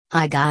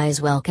Hi guys,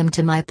 welcome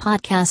to my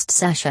podcast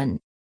session.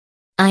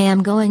 I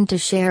am going to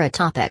share a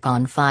topic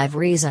on 5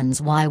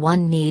 reasons why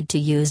one need to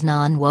use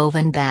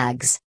non-woven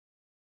bags.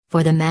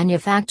 For the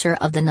manufacture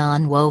of the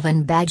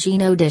non-woven bag in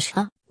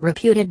Odisha,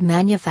 reputed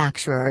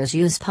manufacturers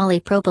use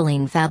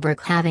polypropylene fabric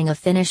having a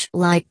finish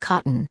like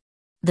cotton.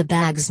 The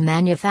bags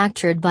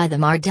manufactured by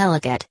them are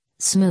delicate,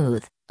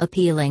 smooth,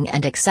 appealing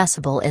and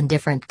accessible in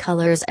different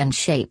colors and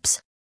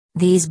shapes.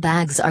 These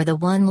bags are the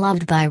one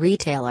loved by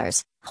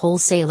retailers,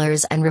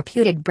 wholesalers and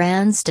reputed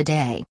brands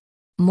today.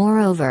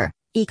 Moreover,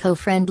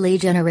 eco-friendly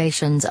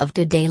generations of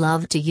today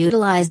love to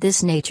utilize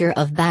this nature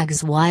of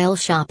bags while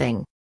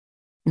shopping.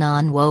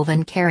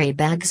 Non-woven carry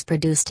bags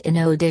produced in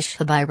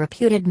Odisha by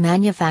reputed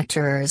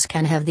manufacturers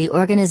can have the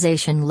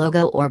organization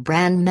logo or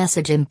brand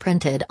message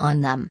imprinted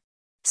on them.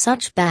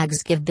 Such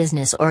bags give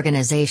business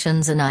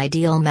organizations an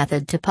ideal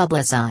method to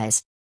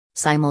publicize.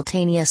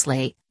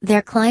 Simultaneously,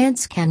 their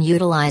clients can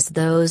utilize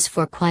those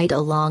for quite a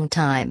long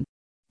time.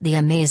 The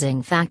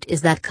amazing fact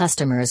is that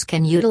customers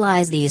can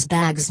utilize these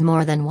bags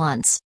more than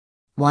once.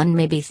 One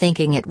may be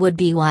thinking it would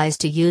be wise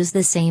to use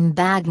the same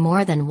bag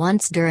more than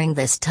once during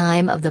this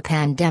time of the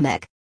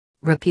pandemic.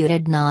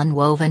 Reputed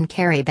non-woven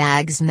carry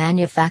bags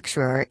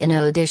manufacturer in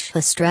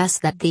Odisha stress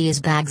that these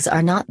bags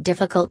are not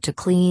difficult to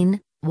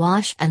clean,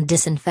 wash and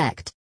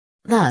disinfect.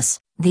 Thus,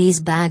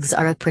 these bags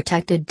are a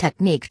protected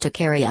technique to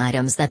carry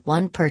items that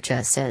one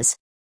purchases.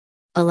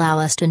 Allow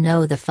us to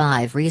know the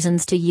 5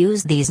 reasons to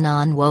use these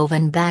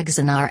non-woven bags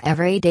in our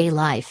everyday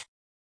life.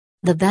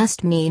 The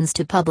best means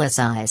to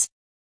publicize.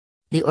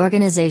 The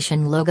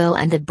organization logo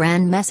and the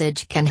brand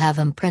message can have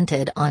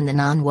imprinted on the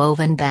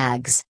non-woven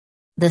bags.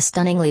 The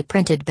stunningly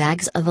printed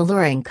bags of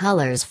alluring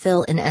colors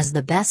fill in as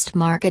the best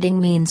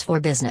marketing means for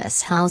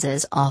business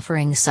houses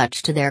offering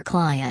such to their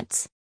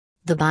clients.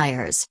 The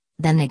buyers,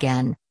 then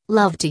again,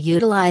 love to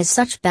utilize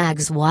such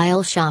bags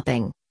while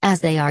shopping,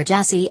 as they are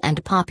jazzy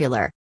and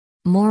popular.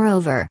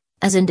 Moreover,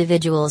 as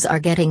individuals are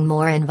getting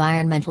more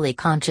environmentally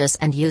conscious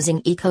and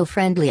using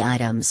eco-friendly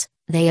items,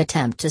 they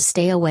attempt to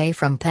stay away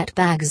from PET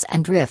bags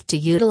and drift to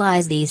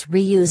utilize these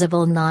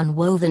reusable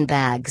non-woven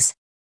bags.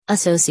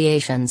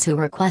 Associations who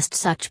request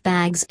such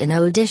bags in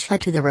Odisha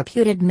to the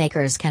reputed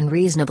makers can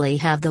reasonably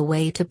have the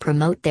way to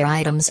promote their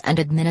items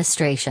and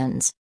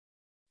administrations.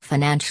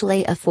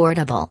 Financially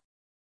affordable.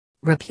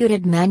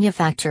 Reputed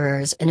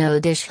manufacturers in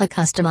Odisha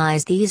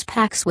customize these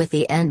packs with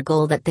the end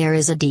goal that there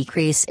is a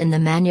decrease in the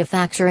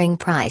manufacturing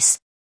price.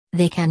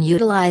 They can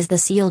utilize the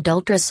sealed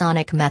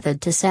ultrasonic method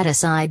to set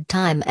aside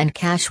time and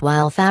cash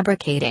while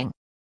fabricating.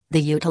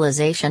 The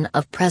utilization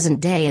of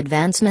present-day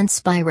advancements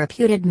by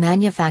reputed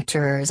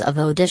manufacturers of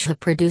Odisha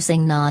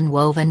producing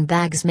non-woven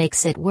bags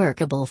makes it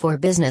workable for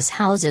business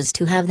houses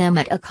to have them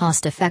at a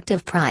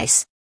cost-effective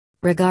price.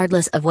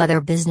 Regardless of whether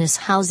business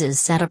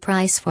houses set a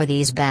price for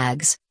these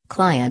bags,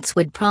 clients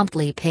would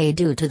promptly pay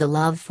due to the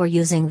love for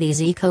using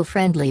these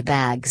eco-friendly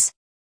bags.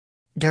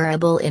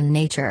 Durable in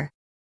nature.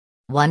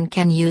 One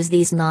can use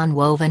these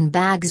non-woven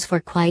bags for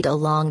quite a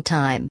long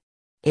time.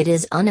 It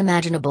is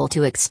unimaginable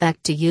to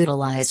expect to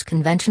utilize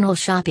conventional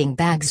shopping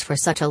bags for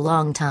such a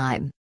long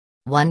time.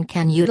 One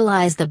can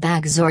utilize the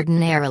bags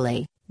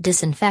ordinarily,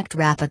 disinfect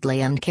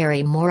rapidly and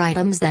carry more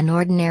items than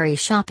ordinary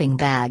shopping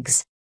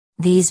bags.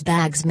 These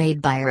bags made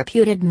by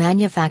reputed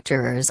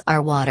manufacturers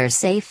are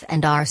water-safe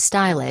and are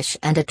stylish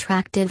and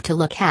attractive to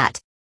look at.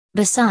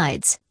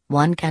 Besides,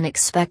 one can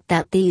expect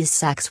that these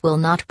sacks will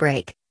not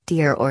break,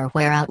 tear or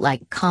wear out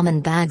like common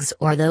bags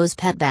or those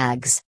PET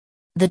bags.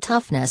 The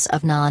toughness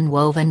of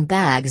non-woven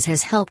bags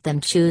has helped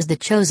them choose the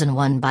chosen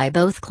one by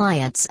both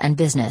clients and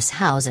business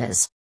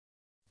houses.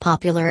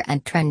 Popular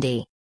and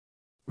trendy.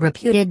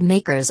 Reputed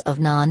makers of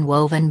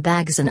non-woven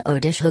bags in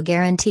Odisha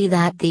guarantee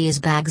that these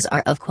bags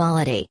are of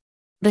quality.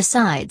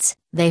 Besides,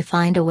 they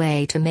find a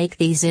way to make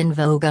these in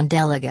vogue and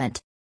elegant.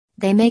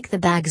 They make the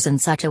bags in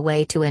such a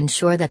way to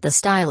ensure that the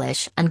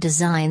stylish and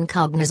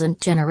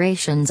design-cognizant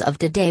generations of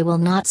today will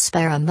not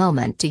spare a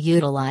moment to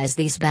utilize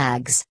these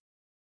bags.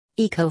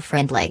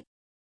 Eco-friendly.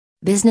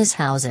 Business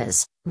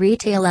houses,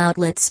 retail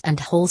outlets and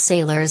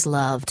wholesalers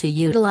love to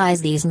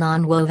utilize these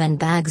non-woven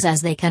bags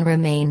as they can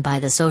remain by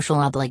the social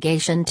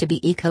obligation to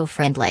be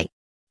eco-friendly.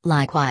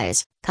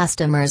 Likewise,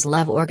 customers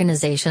love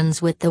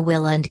organizations with the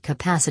will and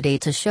capacity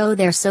to show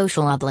their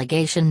social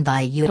obligation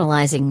by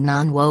utilizing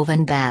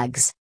non-woven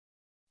bags.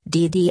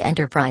 DD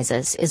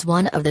Enterprises is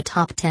one of the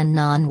top 10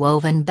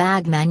 non-woven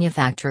bag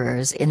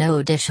manufacturers in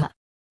Odisha.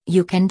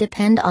 You can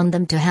depend on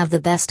them to have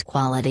the best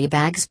quality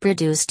bags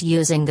produced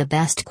using the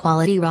best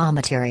quality raw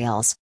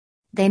materials.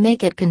 They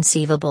make it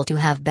conceivable to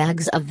have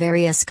bags of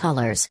various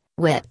colors,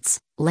 widths,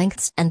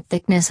 lengths and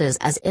thicknesses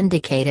as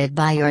indicated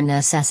by your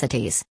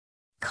necessities.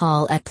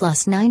 Call at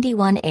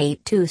 +91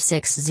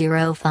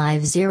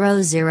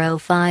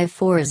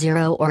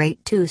 82605000540 or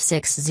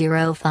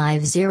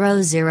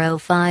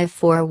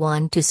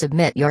 82605000541 to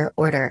submit your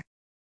order.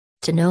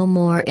 To know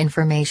more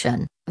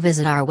information,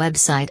 visit our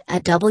website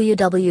at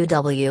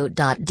www.ddn.in.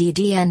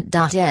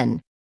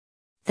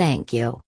 Thank you.